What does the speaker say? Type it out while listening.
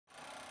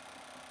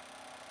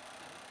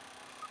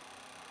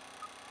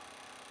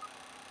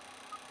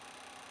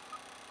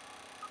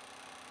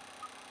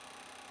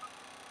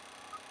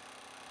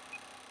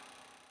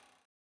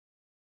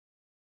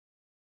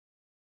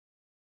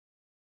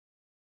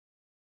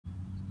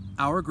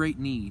Our great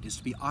need is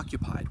to be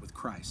occupied with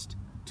Christ,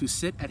 to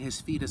sit at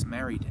his feet as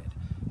Mary did,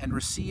 and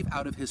receive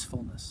out of his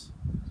fullness.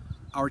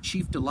 Our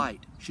chief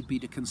delight should be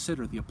to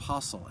consider the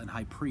apostle and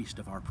high priest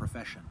of our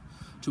profession,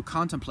 to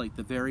contemplate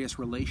the various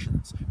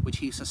relations which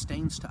he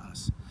sustains to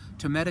us,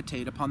 to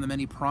meditate upon the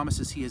many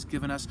promises he has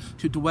given us,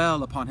 to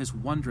dwell upon his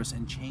wondrous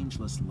and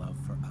changeless love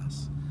for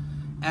us.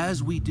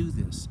 As we do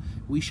this,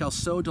 we shall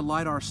so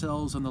delight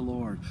ourselves in the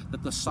Lord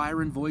that the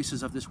siren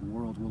voices of this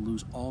world will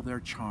lose all their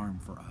charm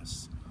for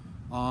us.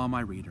 Ah, my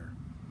reader,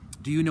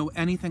 do you know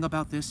anything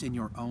about this in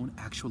your own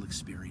actual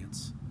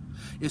experience?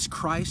 Is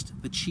Christ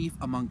the chief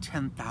among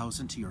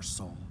 10,000 to your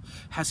soul?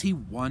 Has he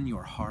won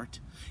your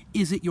heart?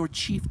 Is it your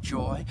chief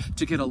joy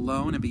to get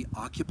alone and be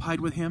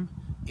occupied with him?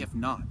 If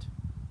not,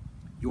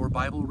 your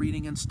Bible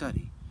reading and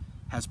study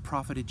has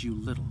profited you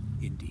little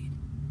indeed.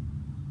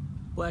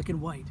 Black and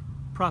White,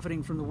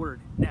 profiting from the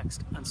Word,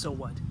 next on So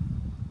What?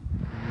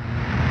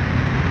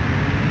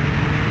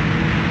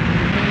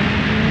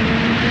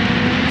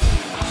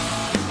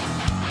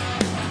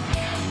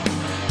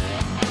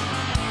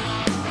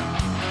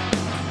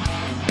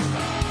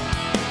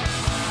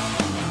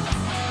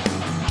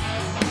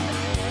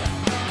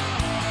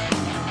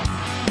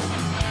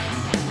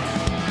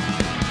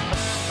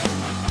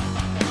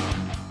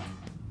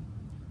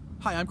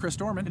 Hi, I'm Chris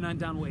Dorman. And I'm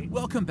Don Waite.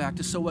 Welcome back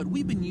to So What.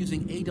 We've been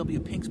using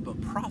A.W. Pink's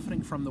book,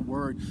 Profiting from the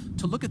Word,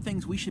 to look at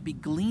things we should be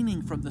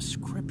gleaning from the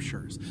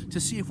Scriptures, to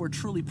see if we're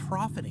truly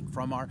profiting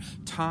from our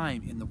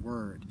time in the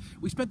Word.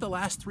 We spent the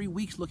last 3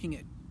 weeks looking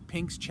at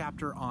Pink's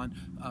chapter on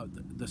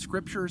the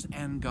Scriptures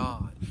and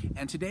God.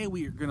 And today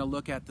we are going to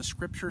look at the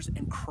Scriptures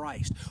and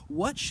Christ.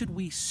 What should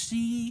we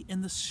see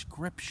in the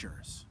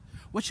Scriptures?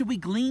 What should we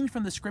glean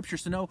from the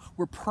Scriptures to know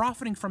we're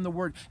profiting from the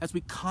Word as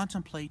we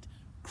contemplate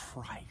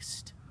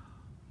Christ?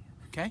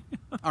 Okay?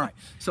 All right.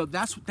 So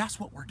that's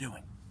what we're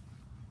doing.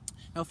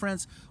 Now,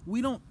 friends,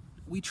 we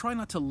try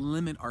not to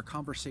limit our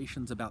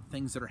conversations about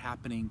things that are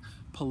happening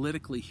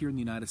politically here in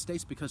the United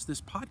States, because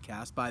this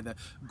podcast, by the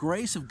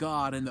grace of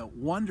God and the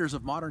wonders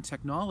of modern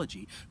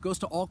technology, goes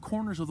to all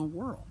corners of the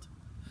world.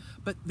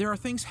 But there are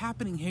things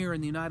happening here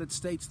in the United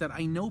States that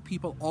I know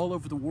people all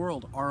over the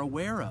world are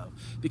aware of,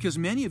 because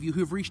many of you who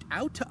have reached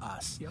out to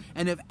us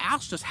and have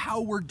asked us how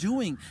we're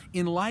doing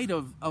in light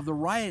of the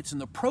riots and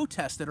the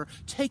protests that are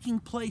taking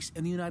place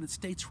in the United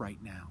States right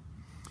now.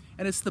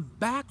 And it's the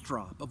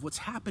backdrop of what's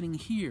happening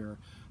here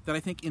that I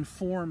think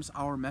informs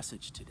our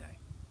message today.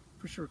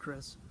 For sure,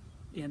 Chris.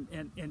 And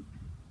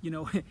you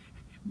know,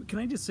 can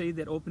I just say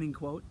that opening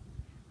quote?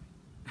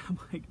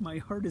 My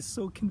heart is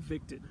so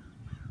convicted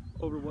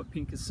over what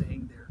Pink is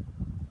saying there,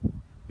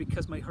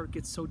 because my heart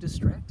gets so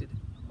distracted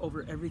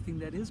over everything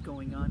that is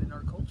going on in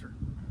our culture.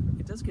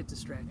 It does get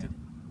distracted.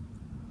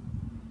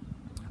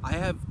 Yeah. I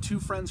have two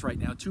friends right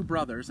now, two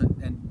brothers,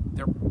 and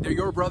they're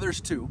your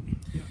brothers too.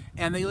 Yeah.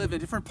 And they live in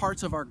different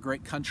parts of our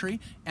great country,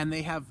 and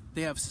they have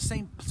the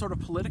same sort of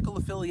political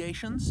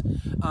affiliations,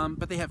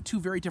 but they have two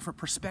very different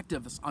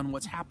perspectives on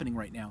what's happening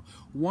right now.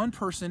 One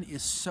person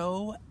is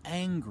so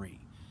angry.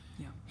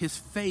 Yeah. His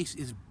face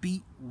is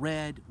beet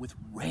red with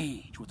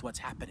rage with what's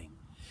happening.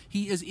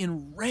 He is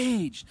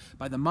enraged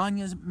by the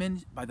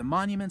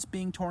monuments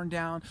being torn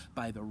down,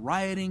 by the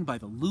rioting, by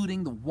the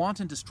looting, the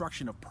wanton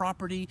destruction of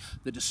property,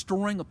 the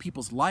destroying of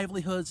people's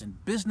livelihoods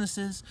and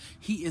businesses.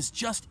 He is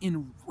just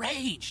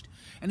enraged.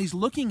 And he's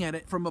looking at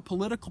it from a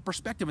political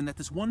perspective, and that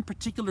this one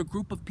particular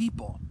group of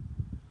people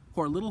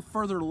who are a little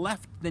further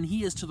left than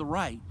he is to the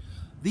right,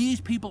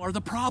 these people are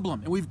the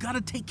problem, and we've got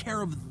to take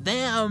care of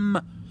them.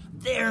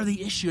 They're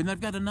the issue. And I've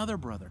got another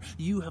brother.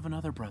 You have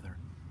another brother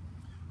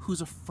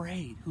who's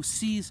afraid, who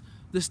sees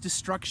this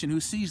destruction, who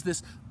sees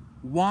this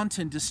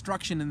wanton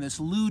destruction and this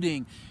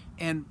looting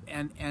and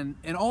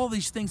all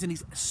these things, and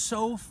he's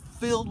so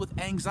filled with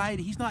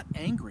anxiety. He's not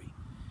angry.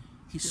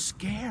 He's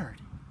scared.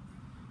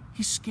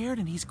 He's scared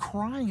and he's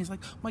crying. He's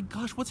like, my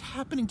gosh, what's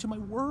happening to my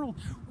world?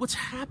 What's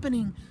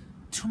happening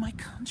to my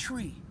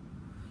country?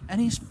 And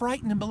he's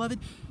frightened. And beloved,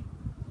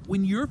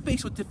 when you're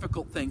faced with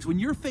difficult things, when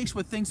you're faced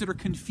with things that are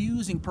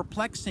confusing,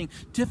 perplexing,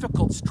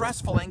 difficult,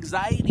 stressful,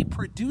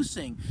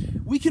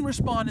 anxiety-producing, we can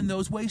respond in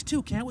those ways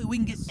too, can't we? We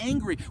can get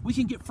angry, we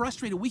can get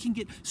frustrated, we can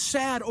get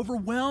sad,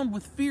 overwhelmed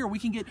with fear, we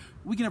can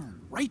have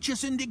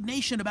righteous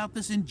indignation about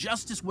this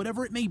injustice,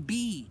 whatever it may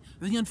be,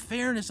 the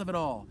unfairness of it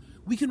all.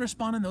 We can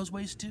respond in those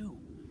ways too.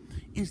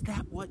 Is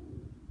that what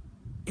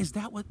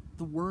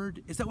the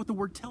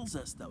Word tells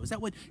us, though? Is that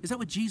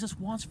what Jesus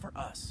wants for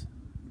us?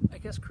 I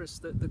guess, Chris,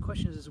 the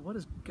question is, what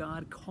is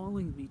God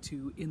calling me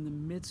to in the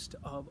midst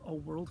of a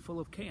world full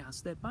of chaos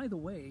that, by the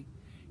way,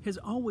 has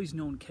always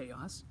known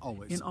chaos.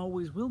 Always. And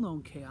always will know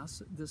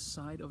chaos. This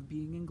side of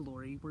being in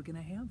glory, we're going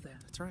to have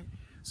that. That's right.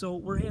 So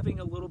we're having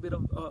a little bit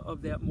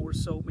of that more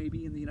so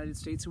maybe in the United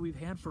States than we've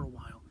had for a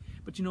while.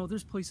 But, you know,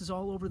 there's places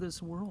all over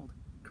this world,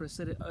 Chris,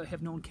 that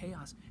have known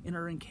chaos and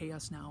are in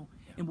chaos now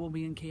and will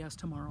be in chaos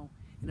tomorrow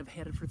and have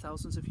had it for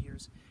thousands of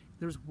years.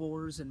 There's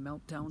wars and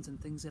meltdowns and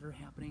things that are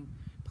happening,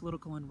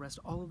 political unrest,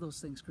 all of those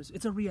things, Chris.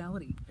 It's a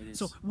reality. It is.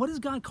 So what is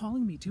God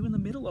calling me to in the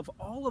middle of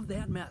all of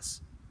that mess?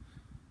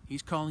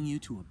 He's calling you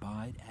to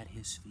abide at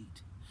his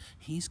feet.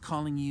 He's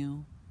calling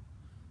you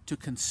to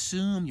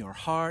consume your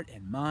heart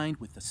and mind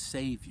with the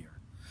Savior,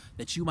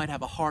 that you might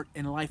have a heart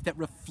and life that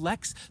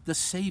reflects the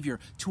Savior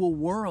to a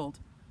world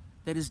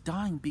that is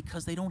dying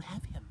because they don't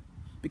have him,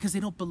 because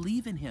they don't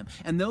believe in him.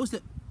 And those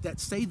that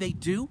say they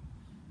do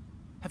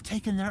have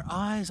taken their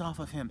eyes off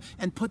of him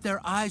and put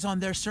their eyes on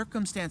their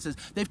circumstances.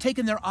 They've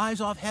taken their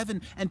eyes off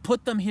heaven and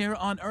put them here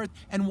on earth.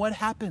 And what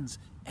happens?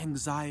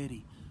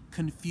 Anxiety,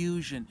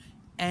 confusion,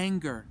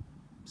 anger,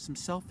 some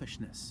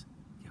selfishness.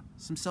 Yeah.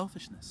 Some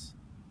selfishness.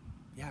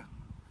 Yeah.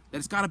 That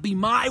it's got to be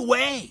my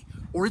way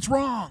or it's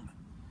wrong.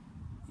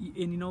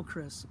 And you know,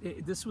 Chris,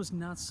 this was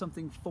not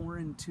something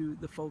foreign to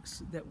the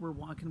folks that were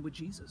walking with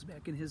Jesus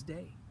back in his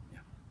day. Yeah.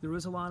 There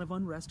was a lot of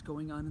unrest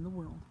going on in the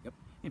world. Yep.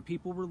 And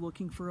people were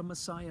looking for a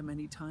Messiah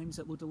many times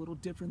that looked a little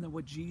different than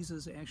what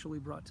Jesus actually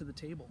brought to the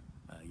table.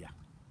 Yeah.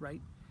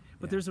 Right?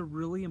 But Yeah. there's a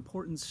really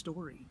important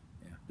story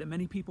Yeah. that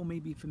many people may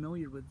be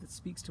familiar with that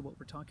speaks to what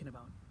we're talking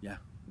about. Yeah.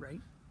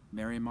 Right?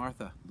 Mary and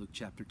Martha, Luke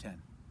chapter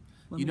 10.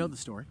 Let You me- know the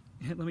story.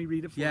 Let me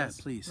read it for Yeah, us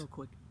please. real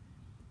quick.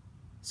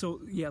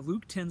 So, yeah,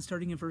 Luke 10,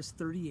 starting in verse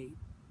 38,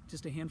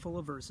 just a handful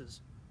of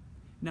verses.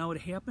 Now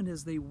it happened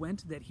as they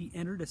went that he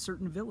entered a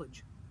certain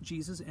village.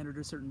 Jesus entered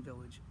a certain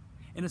village.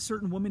 And a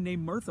certain woman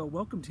named Martha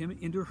welcomed him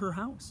into her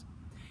house.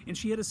 And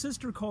she had a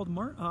sister called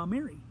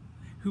Mary,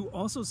 who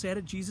also sat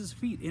at Jesus'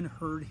 feet and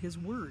heard his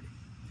word.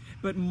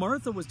 But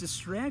Martha was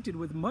distracted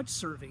with much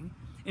serving,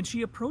 and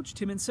she approached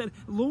him and said,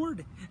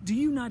 Lord, do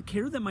you not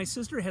care that my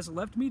sister has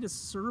left me to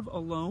serve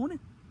alone?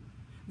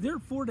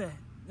 Therefore,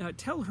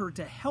 tell her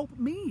to help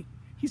me.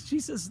 She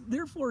says,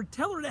 therefore,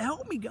 tell her to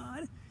help me,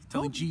 God.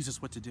 Telling Help me."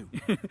 Jesus what to do.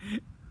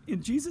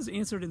 And Jesus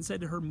answered and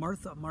said to her,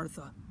 Martha,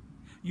 Martha,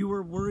 you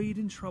are worried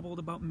and troubled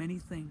about many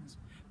things,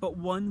 but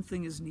one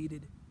thing is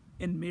needed,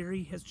 and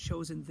Mary has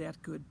chosen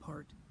that good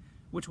part,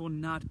 which will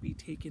not be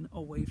taken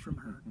away from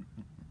her.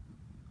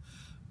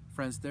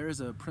 Friends, there is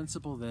a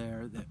principle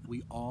there that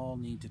we all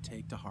need to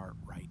take to heart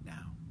right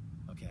now.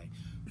 Okay?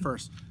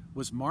 First,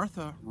 was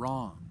Martha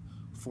wrong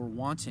for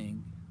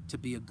wanting to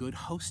be a good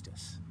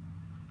hostess?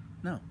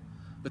 No.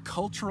 The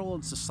cultural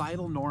and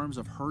societal norms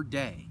of her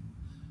day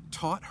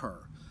taught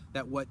her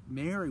that what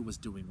Mary was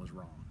doing was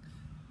wrong,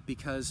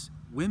 because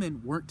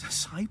women weren't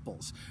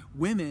disciples.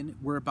 Women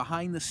were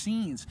behind the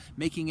scenes,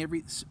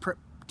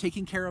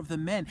 taking care of the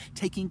men,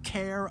 taking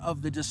care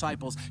of the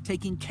disciples,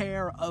 taking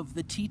care of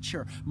the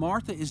teacher.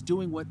 Martha is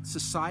doing what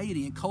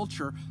society and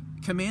culture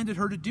commanded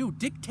her to do,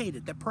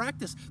 dictated, that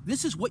practice.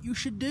 This is what you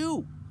should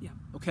do. Yeah.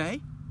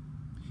 Okay?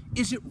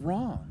 Is it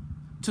wrong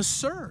to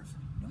serve?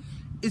 No.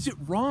 Is it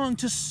wrong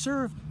to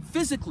serve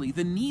physically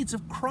the needs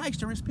of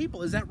Christ or his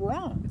people? Is that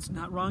wrong? It's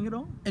not wrong at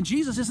all. And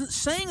Jesus isn't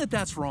saying that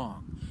that's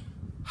wrong.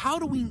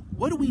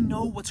 What do we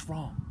know what's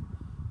wrong?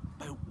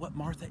 By what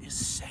Martha is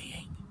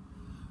saying.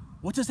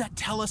 What does that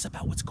tell us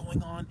about what's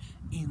going on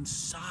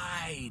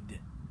inside?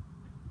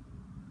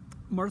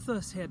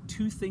 Martha had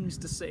two things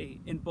to say,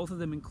 and both of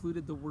them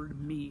included the word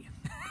me.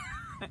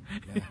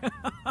 Yeah.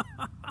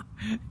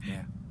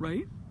 Yeah,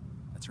 Right?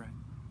 that's right.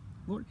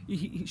 Lord,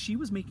 she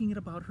was making it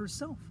about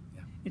herself.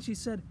 Yeah. And she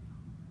said,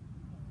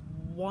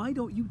 why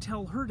don't you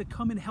tell her to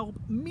come and help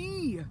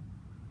me? Right.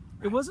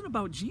 It wasn't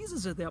about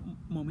Jesus at that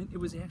moment. It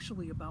was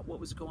actually about what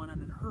was going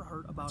on in her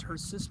heart about her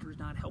sisters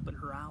not helping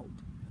her out.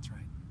 That's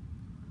right.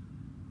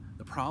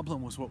 The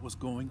problem was what was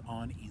going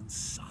on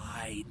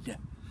inside.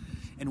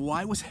 And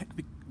why was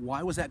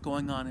that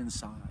going on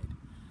inside?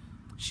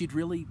 She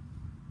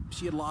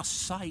had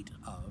lost sight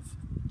of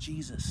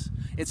Jesus.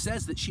 It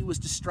says that she was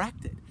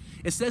distracted.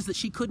 It says that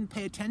she couldn't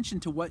pay attention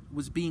to what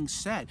was being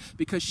said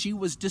because she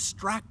was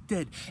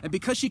distracted. And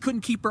because she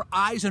couldn't keep her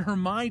eyes and her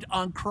mind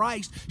on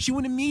Christ, she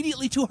went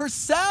immediately to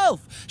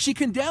herself. She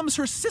condemns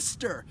her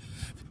sister.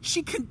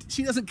 She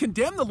doesn't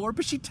condemn the Lord,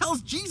 but she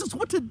tells Jesus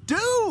what to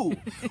do.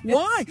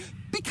 Why?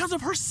 Because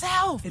of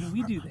herself. And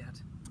we do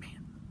that.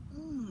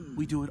 Man,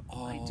 We do it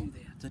all I do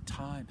that. the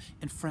time.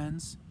 And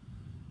friends,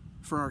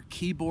 for our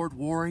keyboard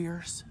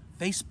warriors,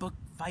 Facebook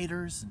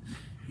fighters,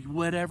 and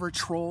whatever,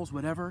 trolls,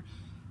 whatever,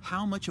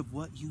 how much of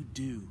what you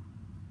do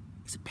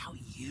is about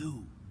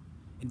you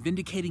and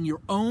vindicating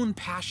your own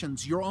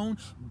passions, your own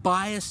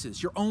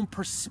biases, your own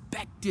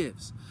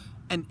perspectives,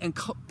 and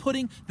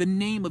putting the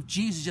name of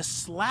Jesus,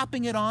 just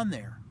slapping it on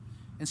there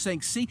and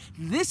saying, see,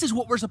 this is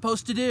what we're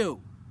supposed to do.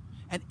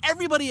 And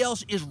everybody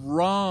else is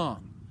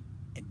wrong,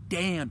 and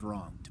damned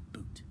wrong to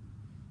boot.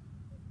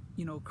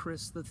 you know,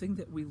 Chris, the thing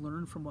that we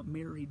learn from what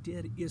Mary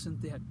did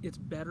isn't that it's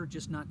better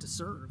just not to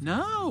serve.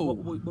 No.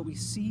 What we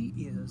see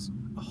is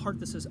a heart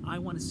that says, I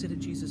want to sit at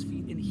Jesus'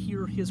 feet and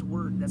hear his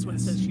word. That's what it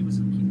says. She was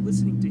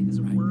listening to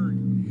his word.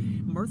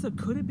 Martha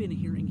could have been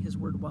hearing his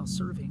word while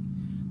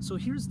serving. So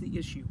here's the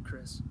issue,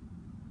 Chris.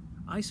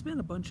 I spend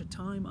a bunch of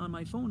time on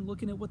my phone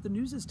looking at what the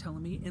news is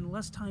telling me and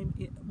less time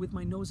with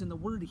my nose in the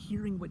Word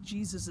hearing what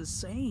Jesus is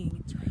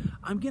saying.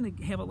 I'm going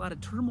to have a lot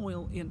of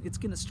turmoil, and it's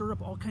going to stir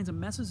up all kinds of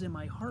messes in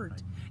my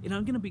heart. And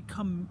I'm going to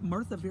become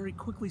Martha very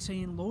quickly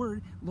saying,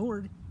 Lord,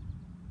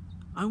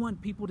 I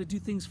want people to do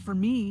things for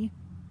me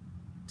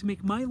to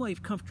make my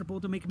life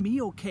comfortable, to make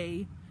me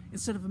okay,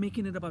 instead of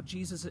making it about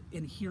Jesus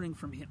and hearing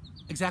from him.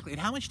 Exactly.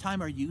 And how much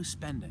time are you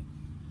spending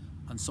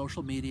on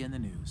social media and the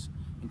news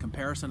in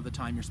comparison to the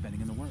time you're spending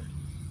in the Word?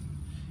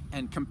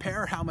 And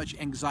compare how much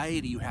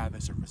anxiety you have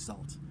as a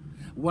result.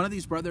 One of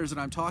these brothers that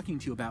I'm talking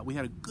to you about, we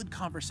had a good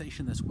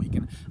conversation this week,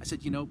 and I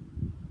said,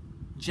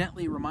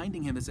 gently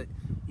reminding him is that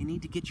you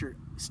need to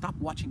stop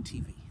watching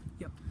TV.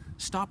 Yep.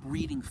 Stop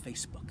reading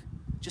Facebook.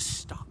 Just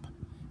stop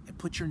and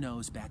put your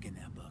nose back in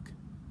that book.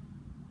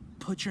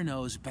 Put your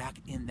nose back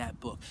in that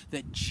book.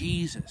 That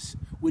Jesus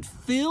would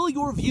fill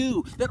your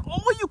view, that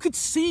all you could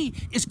see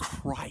is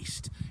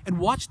Christ. And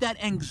watch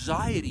that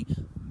anxiety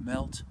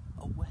melt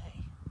away.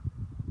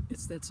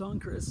 It's that song,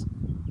 Chris.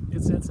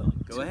 It's that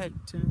song. Go ahead.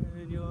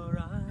 Turn your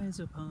eyes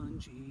upon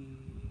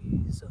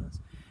Jesus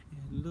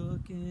and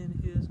look in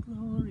his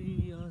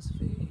glorious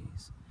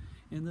face,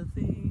 and the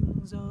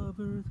things of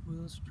earth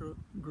will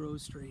grow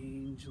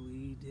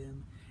strangely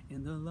dim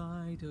in the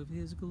light of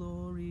his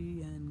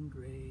glory and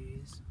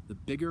grace. The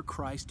bigger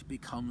Christ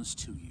becomes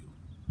to you,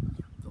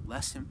 the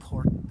less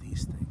important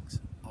these things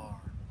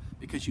are.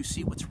 Because you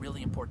see what's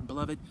really important,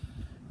 beloved.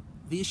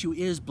 The issue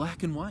is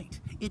black and white.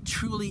 It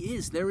truly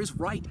is. There is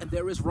right and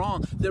there is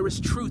wrong. There is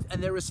truth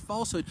and there is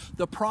falsehood.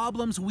 The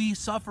problems we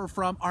suffer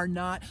from are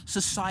not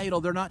societal.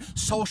 They're not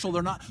social.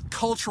 They're not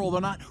cultural. They're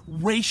not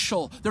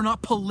racial. They're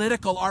not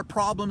political. Our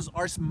problems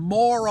are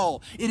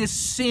moral. It is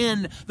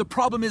sin. The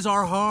problem is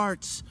our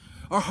hearts.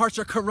 Our hearts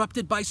are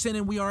corrupted by sin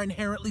and we are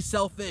inherently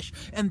selfish.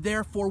 And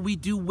therefore we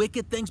do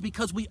wicked things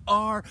because we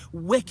are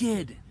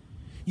wicked.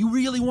 You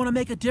really want to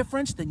make a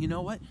difference? Then you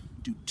know what?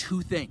 Do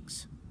two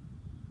things.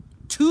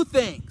 Two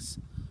things.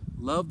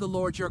 Love the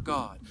Lord your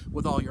God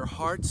with all your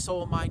heart,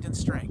 soul, mind, and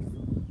strength.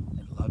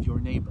 And love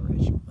your neighbor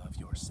as you love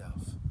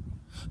yourself.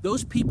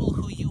 Those people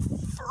who you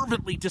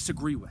fervently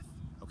disagree with,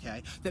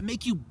 okay, that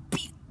make you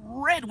beat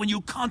red when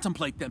you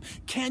contemplate them,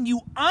 can you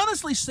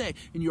honestly say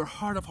in your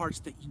heart of hearts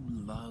that you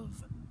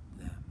love them?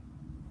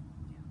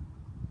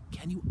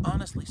 Can you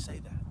honestly say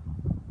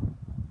that?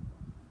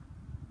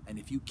 And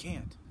if you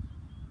can't,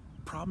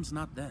 the problem's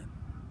not them.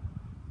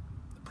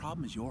 The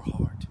problem is your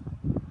heart.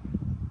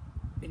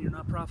 And you're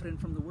not profiting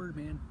from the word,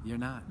 man. You're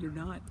not. You're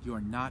not. You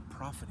are not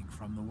profiting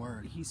from the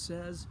word. He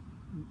says,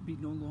 be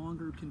no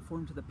longer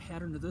conformed to the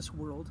pattern of this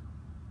world,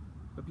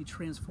 but be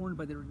transformed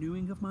by the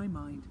renewing of my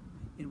mind.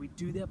 And we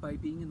do that by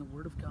being in the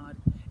word of God.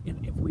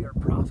 And if we are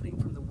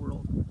profiting from the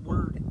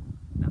word,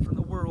 not from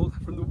the world,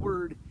 from the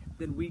word,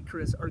 then we,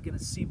 Chris, are going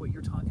to see what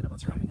you're talking about.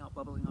 That's coming out,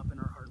 bubbling up in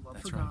our heart. Love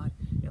for God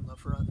and love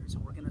for others.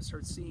 And we're going to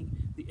start seeing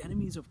the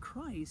enemies of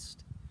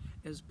Christ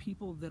as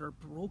people that are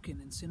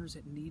broken and sinners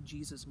that need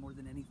Jesus more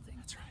than anything.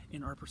 That's right.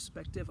 And our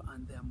perspective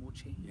on them will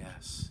change.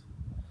 Yes.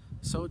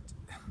 So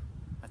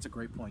that's a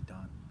great point,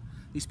 Don.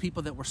 These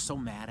people that we're so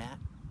mad at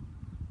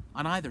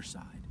on either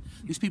side,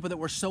 these people that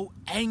we're so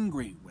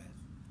angry with,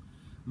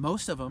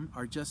 most of them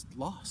are just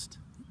lost.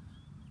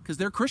 Because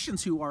there are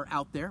Christians who are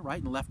out there,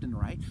 right, and left and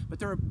right, but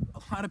there are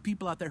a lot of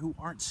people out there who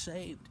aren't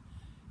saved.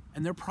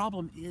 And their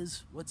problem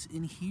is what's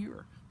in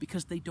here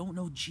because they don't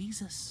know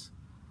Jesus.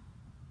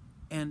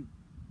 And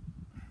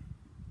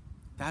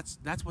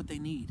that's what they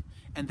need.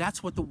 And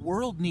that's what the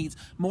world needs.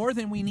 More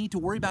than we need to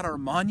worry about our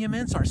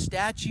monuments, our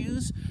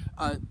statues,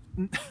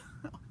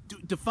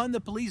 to fund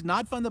the police,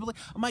 not fund the police.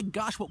 Oh my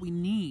gosh, what we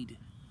need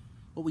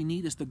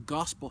is the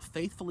gospel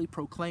faithfully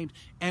proclaimed.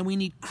 And we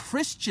need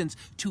Christians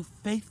to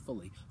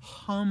faithfully,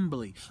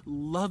 humbly,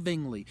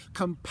 lovingly,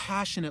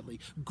 compassionately,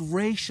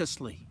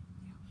 graciously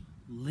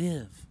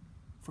live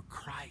for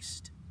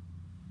Christ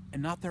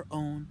and not their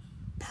own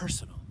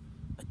personal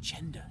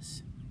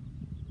agendas.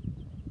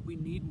 We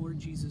need more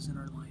Jesus in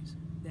our lives.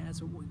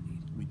 That's what we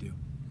need. We do.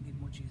 We need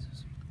more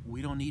Jesus.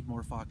 We don't need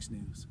more Fox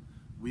News.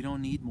 We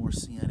don't need more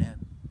CNN.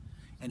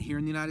 And here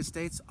in the United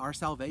States, our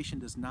salvation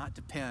does not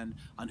depend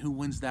on who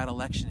wins that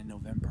election in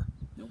November.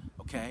 Nope.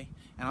 Okay?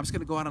 And I'm just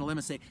going to go out on a limb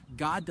and say,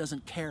 God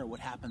doesn't care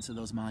what happens to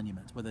those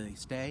monuments, whether they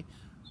stay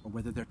or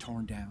whether they're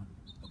torn down.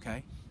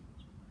 Okay?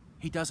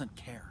 He doesn't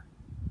care.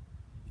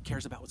 He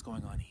cares about what's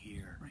going on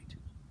here. Right.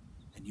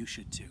 And you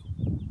should too.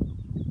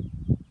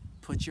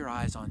 Put your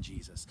eyes on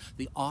Jesus,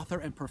 the author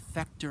and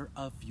perfecter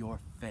of your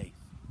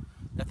faith,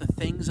 that the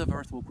things of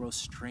earth will grow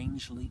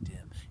strangely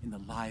dim in the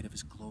light of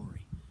his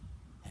glory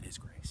and his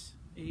grace.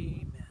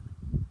 Amen.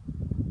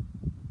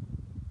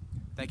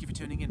 Thank you for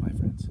tuning in, my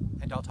friends,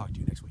 and I'll talk to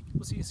you next week.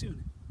 We'll see you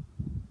soon.